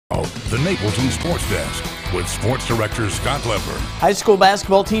The Napleton Sports Desk with Sports Director Scott Lepper. High school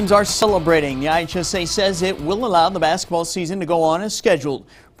basketball teams are celebrating. The IHSA says it will allow the basketball season to go on as scheduled.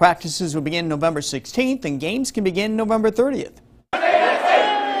 Practices will begin November 16th and games can begin November 30th.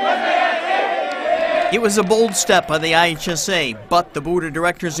 It was a bold step by the IHSA, but the board of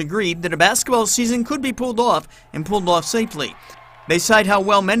directors agreed that a basketball season could be pulled off and pulled off safely. They cite how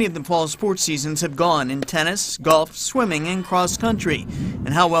well many of the fall sports seasons have gone in tennis, golf, swimming, and cross country, and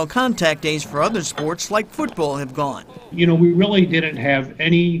how well contact days for other sports like football have gone. You know, we really didn't have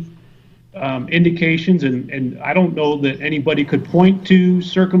any indications, and I don't know that anybody could point to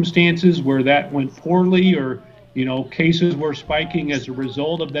circumstances where that went poorly or, you know, cases were spiking as a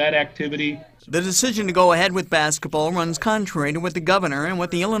result of that activity. The decision to go ahead with basketball runs contrary to what the governor and what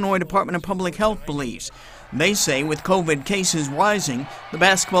the Illinois Department of Public Health believes. They say with COVID cases rising, the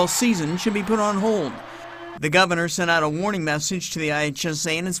basketball season should be put on hold. The governor sent out a warning message to the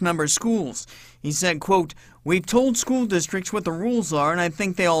IHSA and its member schools. He said, quote, "We've told school districts what the rules are, and I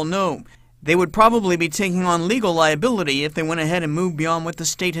think they all know. They would probably be taking on legal liability if they went ahead and moved beyond what the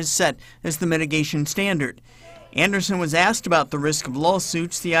state has set as the mitigation standard." Anderson was asked about the risk of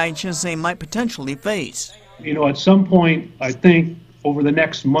lawsuits the IHSA might potentially face. You know, at some point, I think over the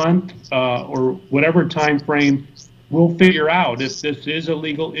next month or whatever time frame, we'll figure out if this is a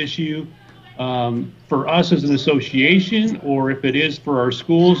legal issue for us as an association or if it is for our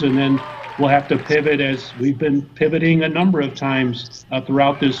schools, and then we'll have to pivot as we've been pivoting a number of times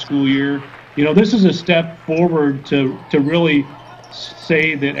throughout this school year. You know, this is a step forward to really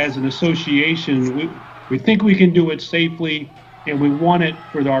say that as an association, we think we can do it safely, and we want it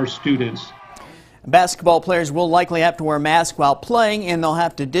for our students. Basketball players will likely have to wear masks while playing, and they'll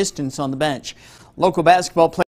have to distance on the bench. Local basketball players